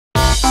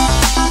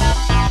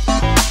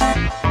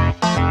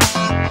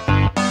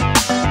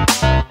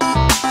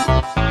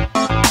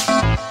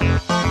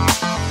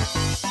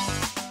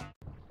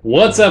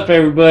What's up,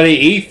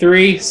 everybody?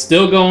 E3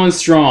 still going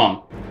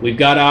strong. We've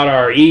got out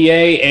our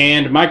EA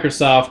and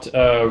Microsoft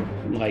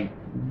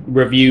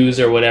reviews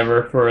or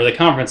whatever for the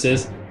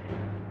conferences.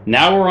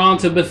 Now we're on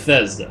to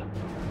Bethesda,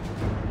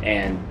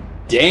 and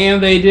damn,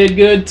 they did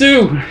good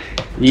too.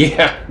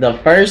 Yeah, the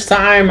first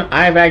time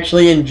I've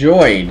actually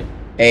enjoyed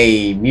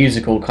a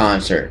musical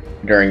concert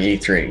during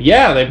E3.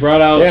 Yeah, they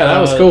brought out. Yeah,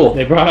 that was cool.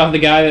 They brought out the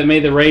guy that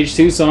made the Rage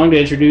 2 song to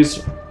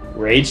introduce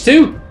Rage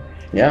 2.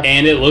 Yeah,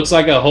 and it looks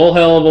like a whole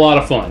hell of a lot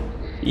of fun.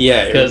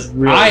 Yeah, because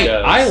really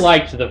I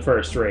liked the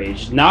first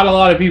Rage. Not a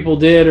lot of people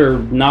did, or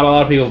not a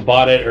lot of people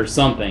bought it, or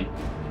something.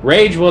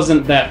 Rage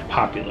wasn't that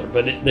popular,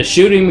 but the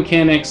shooting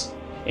mechanics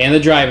and the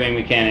driving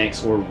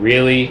mechanics were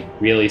really,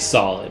 really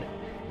solid.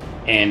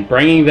 And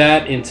bringing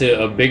that into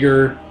a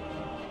bigger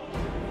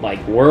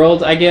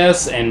world, I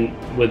guess, and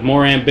with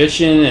more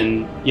ambition,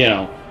 and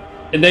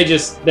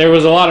there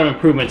was a lot of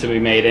improvement to be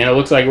made, and it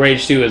looks like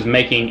Rage 2 is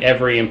making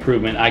every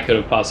improvement I could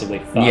have possibly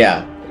thought.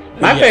 Yeah.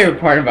 My favorite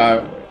part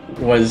about it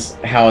was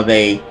how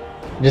they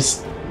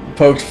just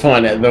poked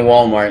fun at the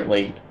Walmart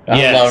lead.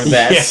 I loved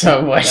that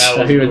so much.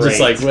 He was just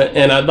like,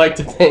 and I'd like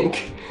to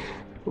thank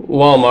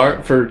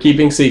Walmart for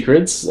keeping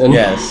secrets. And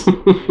yes.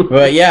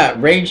 But yeah,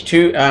 Rage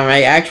 2,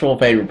 my actual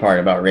favorite part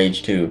about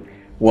Rage 2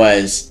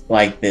 was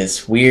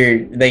this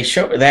weird, they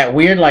showed that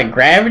weird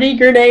gravity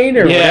grenade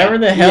or whatever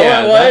the hell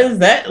it was.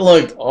 That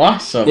looked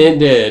awesome. It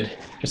did.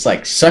 Just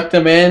sucked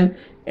them in,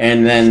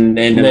 and then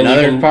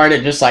another part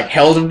it just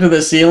held him to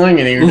the ceiling,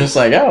 and he was just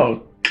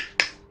oh,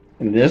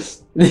 and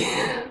just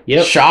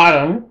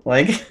shot him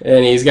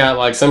and he's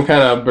got some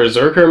kind of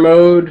berserker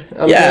mode.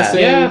 I'm guessing.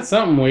 Yeah,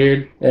 something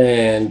weird.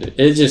 And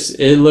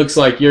it looks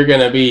like you're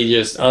gonna be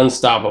just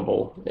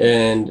unstoppable,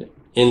 and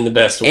in the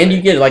best way. And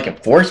you get a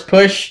force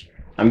push.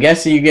 I'm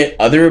guessing you get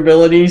other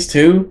abilities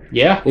too.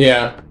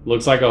 Yeah.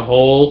 Looks like a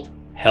whole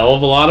hell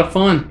of a lot of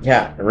fun.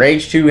 Yeah,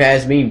 Rage 2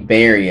 has me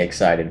very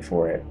excited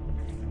for it.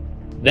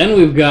 Then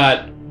we've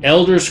got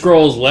Elder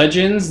Scrolls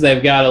Legends.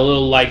 They've got a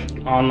little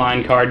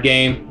online card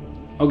game.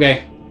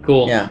 Okay,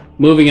 cool. Yeah.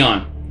 Moving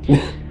on.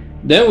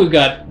 Then we've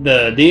got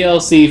the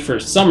DLC for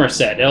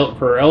Somerset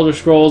for Elder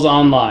Scrolls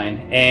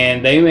Online,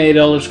 and they made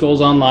Elder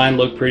Scrolls Online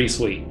look pretty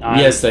sweet.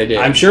 Yes, they did.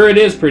 I'm sure it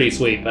is pretty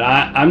sweet, but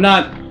I'm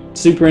not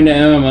super into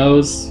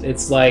MMOs.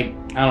 It's I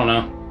don't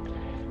know.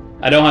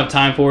 I don't have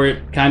time for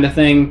it kind of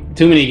thing.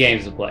 Too many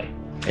games to play.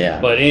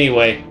 Yeah. But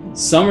anyway,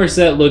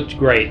 Somerset looked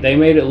great. They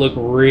made it look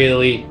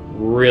really,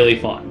 really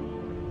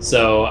fun.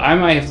 So I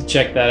might have to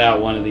check that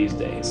out one of these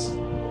days.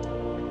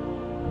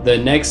 The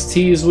next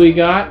tease we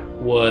got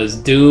was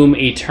Doom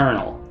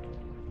Eternal.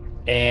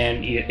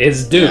 And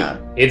it's Doom. Yeah.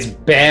 It's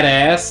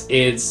badass.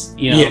 It's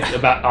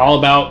all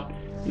about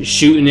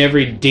shooting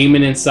every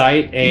demon in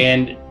sight,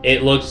 and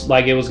it looks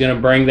like it was going to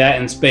bring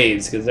that in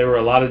spades, because there were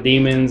a lot of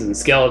demons and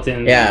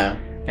skeletons. Yeah,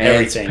 and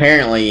everything. It's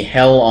apparently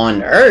hell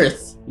on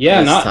Earth.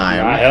 Yeah, not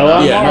hell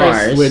on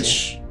Mars.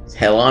 Which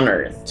hell on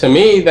Earth. To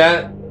me,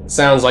 that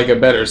sounds like a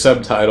better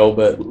subtitle,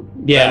 but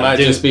that might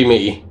just be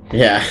me.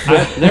 Yeah,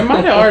 there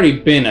might have already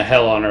been a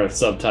Hell on Earth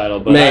subtitle,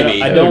 but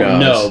maybe I don't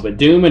know. But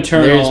Doom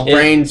Eternal, there's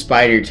brain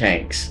spider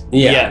tanks.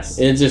 Yeah, yes,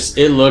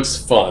 it looks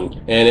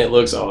fun and it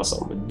looks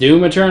awesome.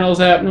 Doom Eternal's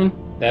happening.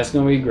 That's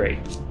gonna be great.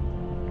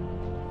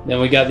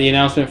 Then we got the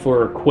announcement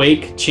for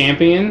Quake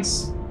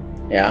Champions.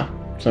 Yeah,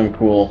 some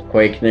cool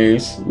Quake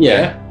news.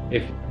 Yeah,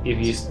 if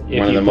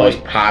one of the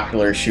most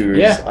popular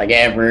shooters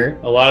ever.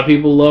 A lot of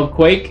people love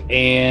Quake,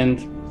 and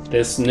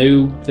this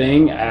new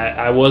thing,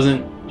 I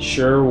wasn't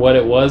sure what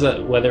it was,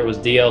 whether it was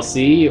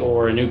DLC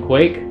or a new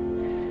Quake.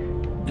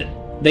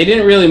 They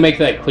didn't really make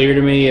that clear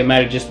to me. It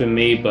might have just been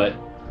me, but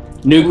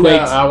new Quake.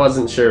 I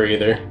wasn't sure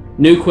either.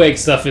 New Quake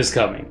stuff is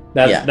coming.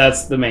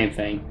 That's the main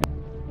thing.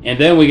 And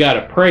then we got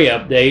a Prey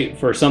update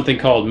for something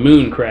called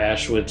Moon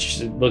Crash, which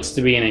looks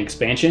to be an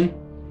expansion.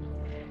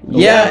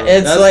 Yeah,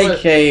 it's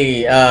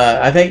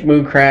I think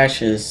Moon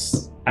Crash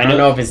is. I don't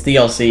know if it's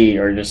DLC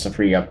or just a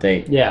free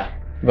update. Yeah.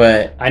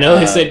 But I know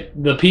they said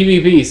the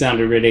PvP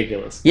sounded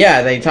ridiculous.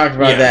 Yeah, they talked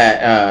about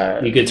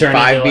that. You could turn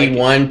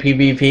 5v1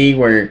 PvP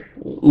where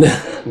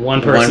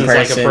one person's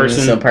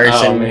a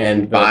person,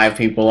 and 5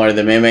 people are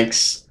the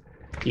mimics.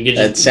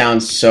 That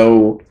sounds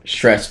so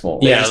stressful.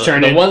 Yeah,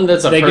 the one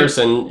that's a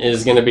person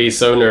is going to be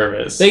so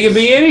nervous. They could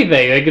be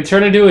anything. They could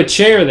turn into a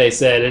chair, they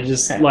said, and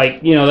just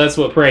that's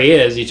what Prey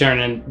is.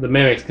 The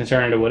mimics can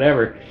turn into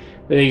whatever.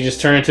 But you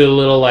just turn into a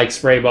little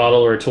spray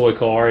bottle or a toy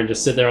car and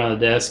just sit there on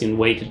the desk and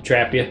wait to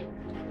trap you.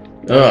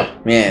 Oh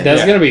man,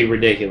 that's gonna be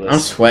ridiculous. I'm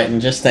sweating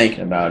just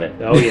thinking about it.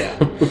 Oh yeah.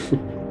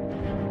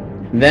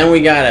 Then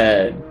we got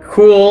a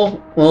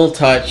cool little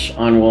touch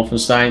on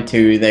Wolfenstein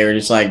 2. They were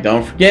just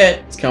don't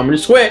forget, it's coming to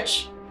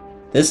Switch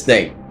this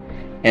date.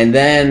 And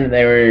then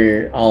they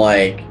were all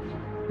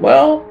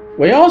well,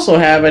 we also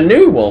have a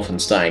new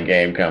Wolfenstein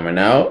game coming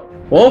out,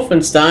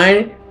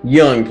 Wolfenstein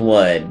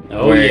Youngblood,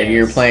 where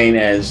you're playing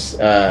as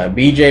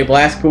BJ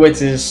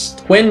Blazkowicz's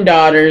twin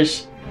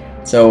daughters.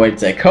 So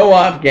it's a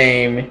co-op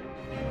game.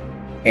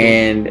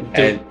 And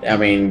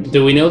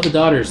do we know the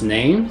daughters'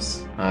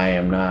 names? I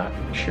am not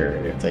sure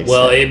if they.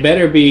 Well, said. it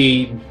better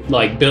be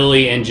like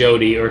Billy and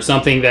Jody or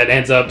something that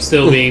ends up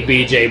still being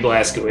BJ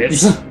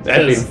Blazkowicz.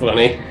 That'd be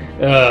funny.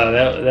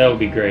 That would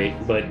be great.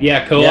 But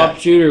yeah, co-op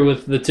shooter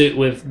with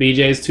with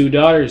BJ's 2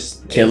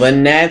 daughters.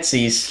 Killing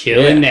Nazis.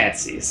 Killing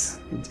Nazis.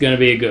 It's gonna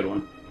be a good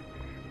one.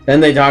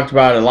 Then they talked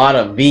about a lot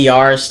of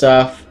VR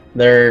stuff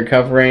they're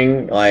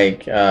covering,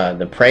 like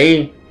the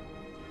Prey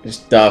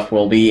stuff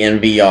will be in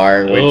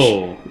VR,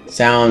 which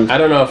sounds I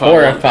don't know if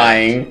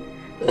horrifying.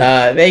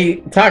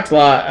 They talked a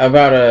lot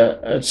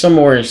about some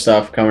more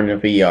stuff coming to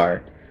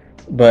VR,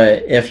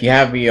 but if you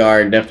have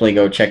VR, definitely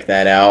go check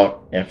that out.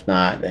 If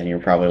not, then you're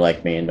probably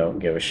like me and don't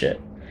give a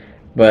shit.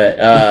 But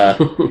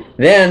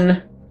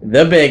then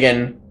the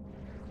biggin,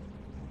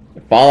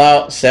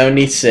 Fallout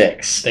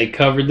 76. They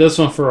covered this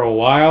one for a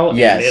while.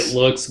 Yes, and it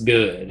looks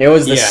good. It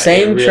was the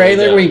same really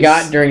trailer we does.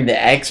 got during the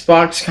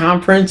Xbox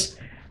conference,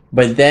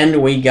 but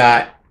then we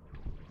got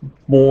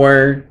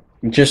more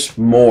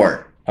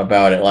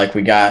about it. Like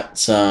we got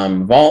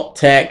some Vault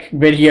Tech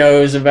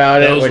videos about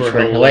Those it, which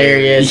were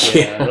hilarious.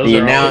 Yeah, those The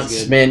are always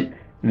announcement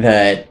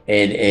that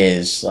it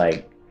is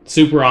like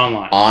super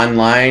online.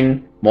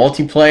 online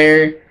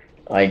multiplayer,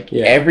 like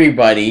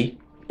everybody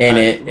in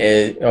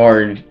it,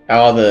 or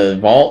all the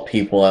Vault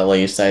people at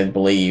least, I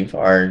believe,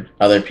 are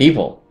other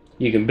people.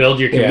 You can build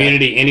your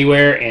community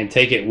anywhere and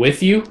take it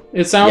with you,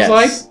 it sounds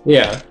like.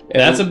 Yeah. And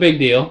that's a big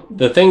deal.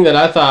 The thing that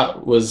I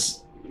thought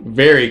was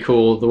very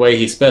cool, the way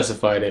he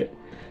specified it,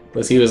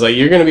 was he was like,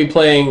 you're going to be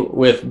playing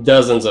with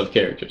dozens of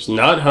characters.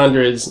 Not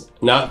hundreds,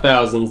 not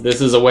thousands.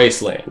 This is a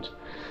wasteland.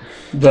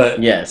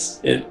 But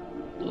yes,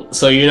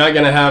 so you're not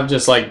going to have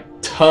just like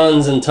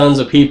tons and tons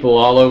of people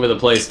all over the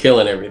place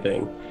killing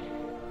everything.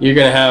 You're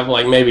going to have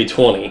like maybe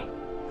 20.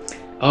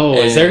 Oh,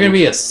 is there going to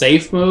be a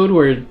safe mode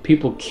where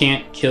people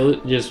can't kill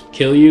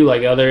you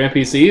like other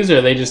NPCs, or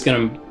are they just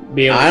going to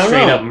be able to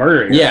straight up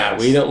murder you? Yeah,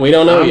 we don't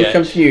know yet. I'm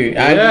confused.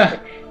 Yeah.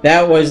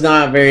 That was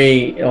not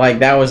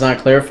that was not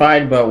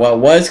clarified, but what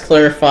was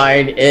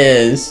clarified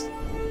is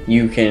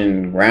you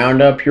can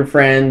round up your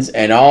friends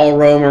and all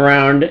roam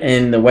around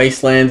in the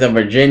wastelands of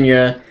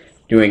Virginia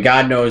doing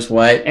God knows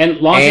what. And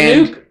launch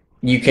a nuke.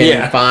 You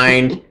can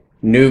find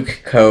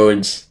nuke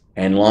codes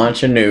and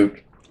launch a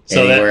nuke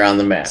anywhere on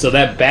the map. So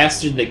that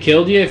bastard that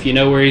killed you, if you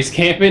know where he's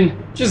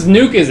camping, just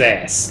nuke his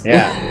ass.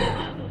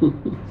 Yeah.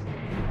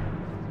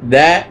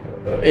 That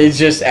is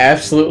just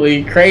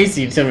absolutely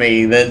crazy to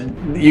me that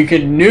you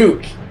could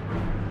nuke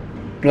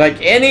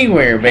like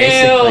anywhere,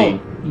 basically.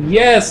 Hell,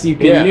 yes, you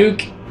can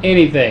nuke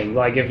anything.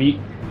 Like if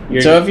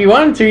if you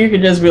wanted to, you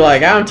could just be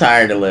like, I'm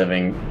tired of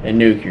living, and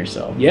nuke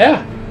yourself.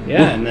 Yeah,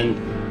 and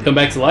then come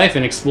back to life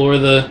and explore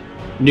the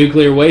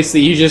nuclear waste that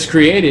you just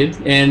created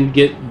and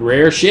get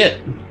rare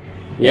shit.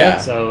 Yeah.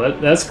 So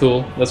that's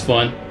cool. That's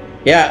fun.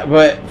 Yeah,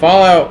 but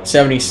Fallout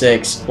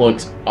 76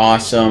 looks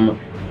awesome.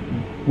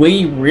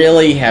 We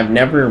really have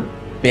never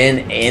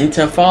been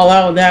into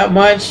Fallout that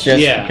much,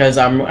 just because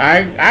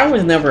I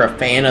was never a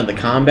fan of the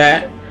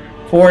combat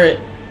for it.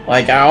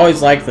 Like, I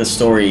always liked the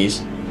stories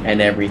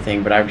and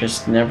everything, but I've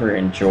just never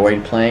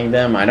enjoyed playing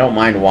them. I don't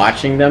mind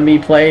watching them be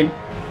played,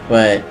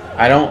 but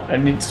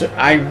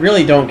I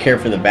really don't care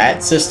for the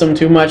bat system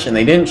too much, and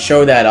they didn't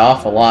show that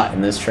off a lot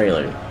in this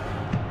trailer.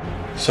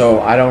 So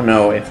I don't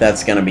know if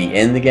that's going to be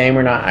in the game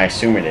or not. I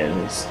assume it is.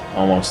 It's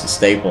almost a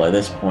staple at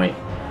this point.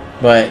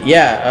 But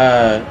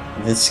yeah,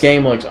 this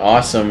game looks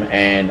awesome,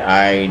 and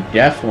I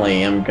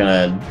definitely am going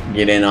to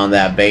get in on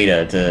that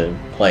beta to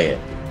play it.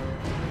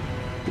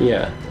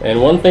 Yeah,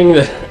 and one thing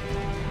that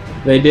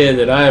they did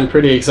that I am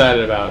pretty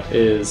excited about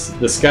is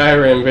the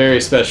Skyrim Very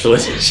Special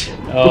Edition.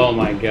 Oh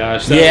my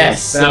gosh. That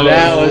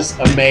was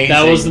amazing.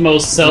 That was the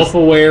most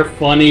self-aware,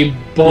 funny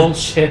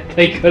bullshit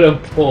they could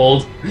have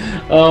pulled.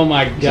 Oh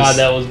my god,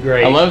 that was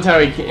great. I loved how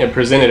he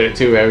presented it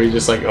too. How he's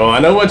just like, oh, I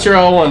know what you're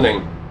all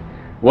wondering.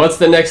 What's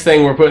the next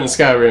thing we're putting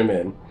Skyrim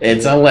in?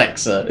 It's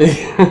Alexa.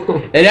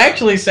 It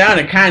actually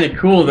sounded kind of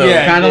cool though,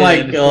 kind of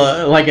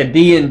like a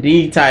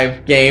D&D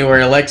type game where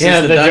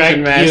Alexa's the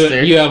dungeon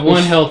master. You have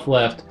 1 health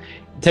left.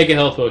 Take a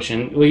health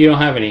potion. Well, you don't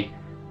have any.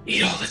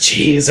 Eat all the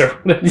cheese or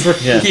whatever.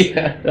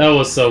 Yeah. That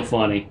was so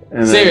funny.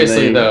 And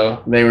seriously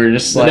though, they were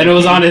just like. And then it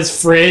was on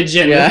his fridge,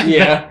 and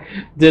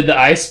did the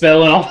ice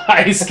spell, and all the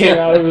ice came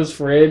out of his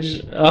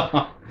fridge.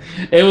 Oh,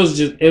 it was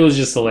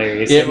just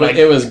hilarious.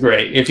 It was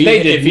great.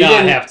 They did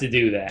not have to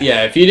do that.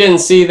 Yeah, if you didn't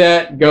see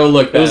that, go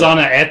look. It was on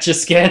an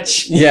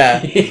Etch-a-Sketch.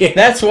 Yeah,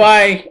 that's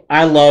why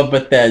I love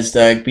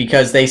Bethesda,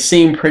 because they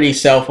seem pretty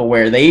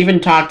self-aware. They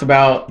even talked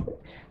about.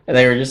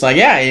 They were just like,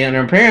 yeah, and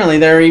apparently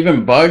there are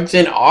even bugs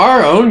in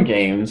our own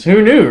games.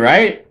 Who knew,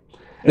 right?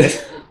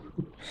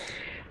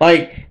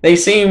 Like, they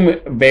seem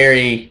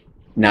very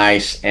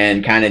nice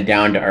and kind of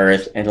down to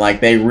earth, and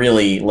like they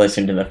really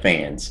listen to the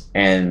fans.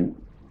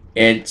 And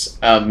it's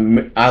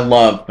I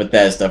love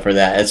Bethesda for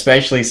that,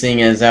 especially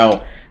seeing as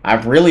how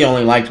I've really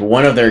only liked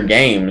one of their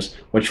games,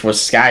 which was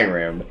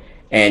Skyrim,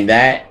 and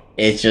that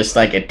is just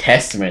like a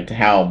testament to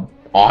how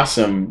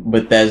awesome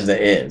Bethesda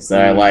is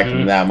that I like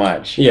them that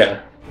much.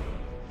 Yeah.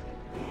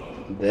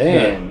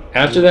 Then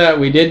After that,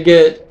 we did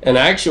get an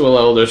actual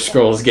Elder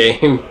Scrolls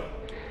game,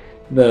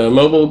 the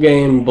mobile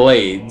game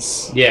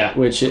Blades. yeah,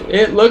 Which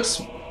it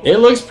looks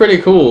pretty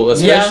cool,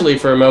 especially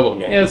for a mobile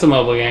game. yeah, it's a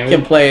mobile game. You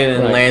can play it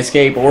in Right.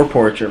 landscape or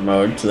portrait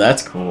mode, so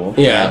that's cool.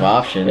 You Yeah. have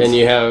options. And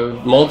you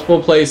have multiple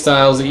play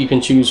styles that you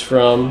can choose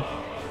from.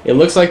 It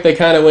looks like they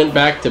kind of went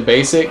back to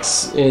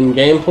basics in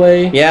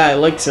gameplay. yeah, it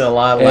looks a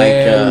lot like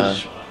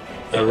And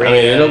Arena,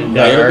 it'll and be-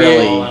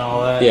 Dodgeball and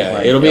all that. Yeah,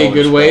 like it'll be a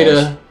Elder good way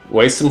Scrolls. to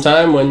waste some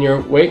time when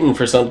you're waiting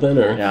for something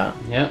or yeah.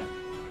 Yep.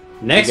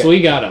 Next, we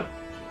got a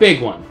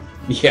big one.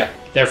 yeah.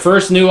 Their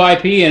first new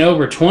IP in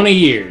over 20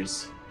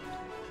 years.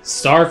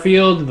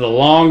 Starfield, the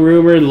long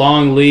rumored,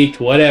 long leaked,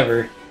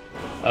 whatever.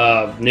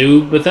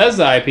 New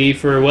Bethesda IP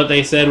for what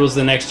they said was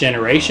the next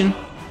generation.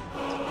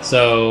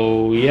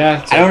 So,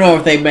 yeah. I don't know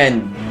if they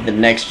meant the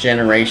next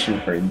generation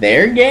for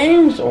their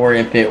games or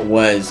if it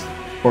was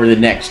for the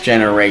next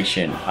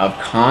generation of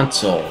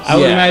consoles. I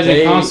would Yeah, imagine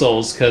they-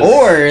 consoles, because...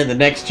 Or the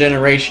next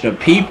generation of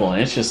people,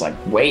 and it's just like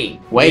way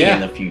Yeah.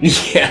 in the future.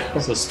 Yeah.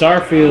 So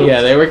Starfield...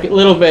 Yeah, they were a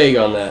little vague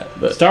on that,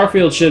 but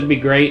Starfield should be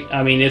great.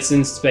 I mean, it's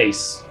in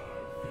space.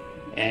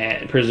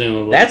 And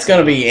presumably. That's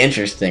gonna be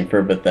interesting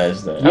for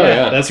Bethesda. Oh, Yeah,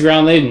 yeah. that's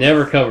ground they've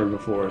never covered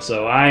before,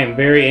 so I am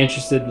very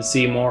interested to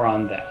see more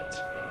on that.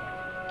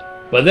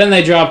 But then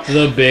they dropped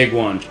the big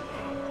one.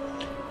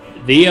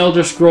 The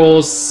Elder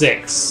Scrolls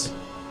 6.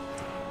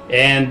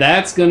 And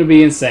that's going to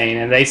be insane.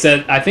 And they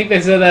said, I think they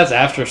said that's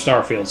after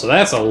Starfield, so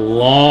that's a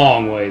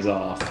long ways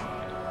off.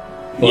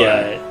 But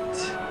Yeah.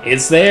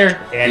 it's there,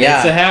 and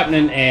Yeah. it's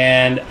happening,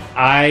 and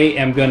I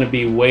am going to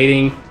be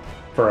waiting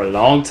for a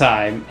long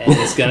time, and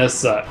it's going to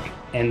suck.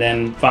 And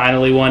then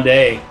finally one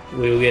day,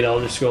 we will get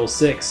Elder Scrolls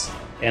 6,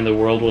 and the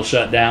world will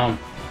shut down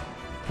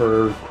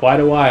for quite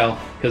a while,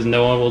 because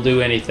no one will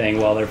do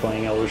anything while they're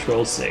playing Elder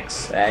Scrolls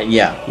 6.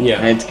 Yeah,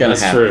 yeah, it's gonna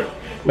that's happen. true.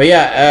 But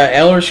yeah,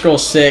 Elder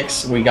Scrolls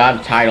 6, we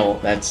got a title.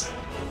 That's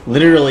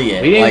literally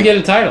it. We didn't Like, get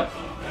a title.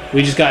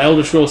 We just got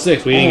Elder Scrolls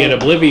 6. We didn't get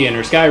Oblivion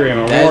or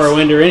Skyrim or That's-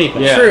 Morrowind or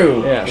anything. Yeah.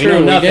 True, yeah. We true. know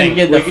We nothing. didn't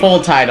get the full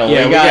title.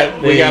 Yeah, we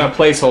got the- a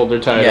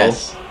placeholder title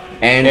yes,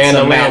 and and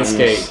some a mountains.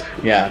 landscape.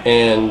 Yeah,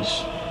 and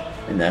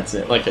and that's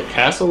it. like a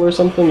castle or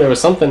something. There was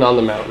something on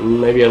the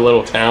mountain, maybe a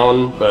little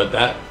town, but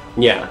that,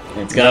 yeah.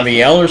 It's gonna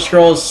be Elder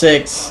Scrolls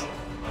 6,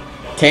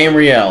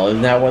 Tamriel.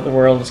 Isn't that what the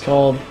world is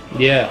called?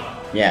 Yeah.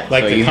 Yeah.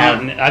 Like so the you have.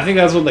 continent. I think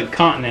that's what the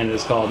continent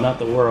is called, not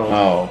the world.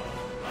 Oh,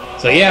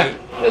 So yeah,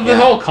 the Yeah.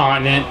 whole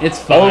continent. It's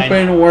fine.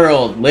 open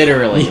world,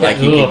 literally.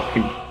 Like you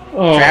can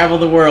Oh, travel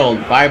the world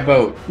by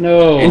boat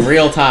no. in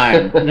real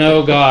time.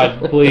 No,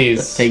 God,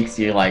 please. Takes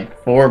you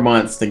like 4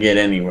 months to get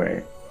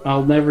anywhere.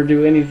 I'll never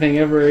do anything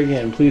ever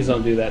again. Please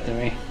don't do that to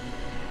me.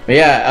 But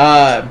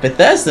yeah,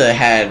 Bethesda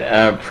had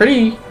a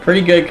pretty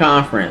good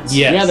conference.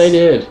 Yes. Yeah, they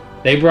did.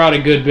 They brought a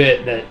good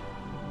bit that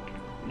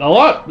a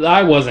lot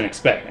I wasn't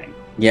expecting.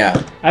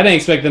 Yeah, I didn't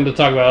expect them to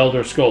talk about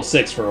Elder Scrolls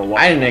 6 for a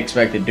while. I didn't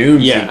expect a Doom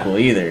Yeah. sequel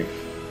either,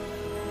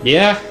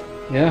 Yeah.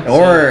 Yeah.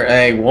 or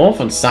a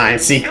Wolfenstein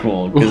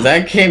sequel, because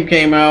that game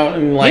came out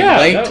in like Yeah,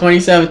 late that-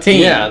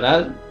 2017.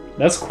 Yeah,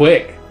 that's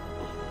quick.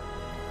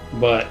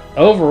 But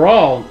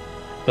overall,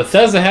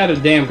 Bethesda had a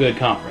damn good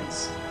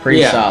conference. pretty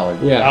Yeah. solid.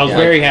 yeah. I was yeah.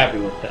 very happy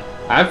with that.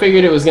 I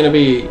figured it was going to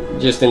be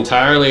just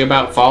entirely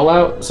about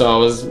Fallout, so I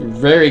was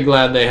very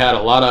glad they had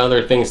a lot of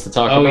other things to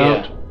talk Oh,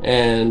 about,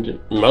 and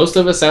most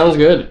of it sounds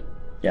good.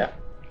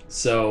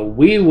 So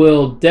we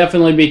will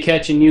definitely be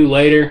catching you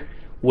later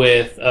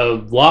with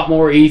a lot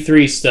more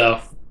E3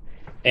 stuff,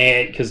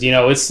 and because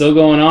it's still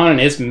going on and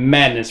it's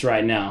madness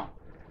right now.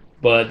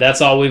 But that's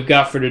all we've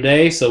got for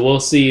today. So we'll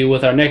see you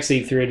with our next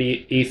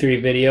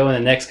E3 video in the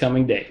next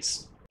coming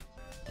days.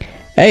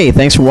 Hey,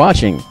 thanks for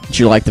watching. Did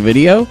you like the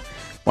video?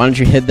 Why don't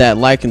you hit that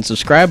like and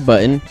subscribe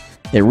button?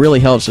 It really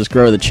helps us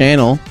grow the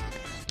channel.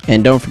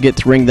 And don't forget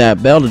to ring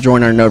that bell to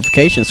join our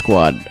notification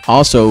squad.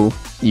 Also,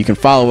 you can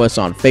follow us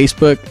on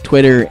Facebook,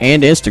 Twitter,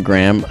 and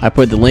Instagram. I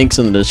put the links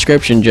in the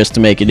description just to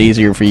make it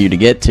easier for you to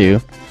get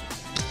to.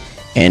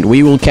 And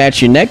we will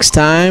catch you next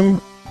time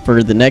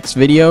for the next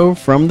video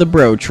from the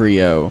Bro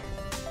Trio.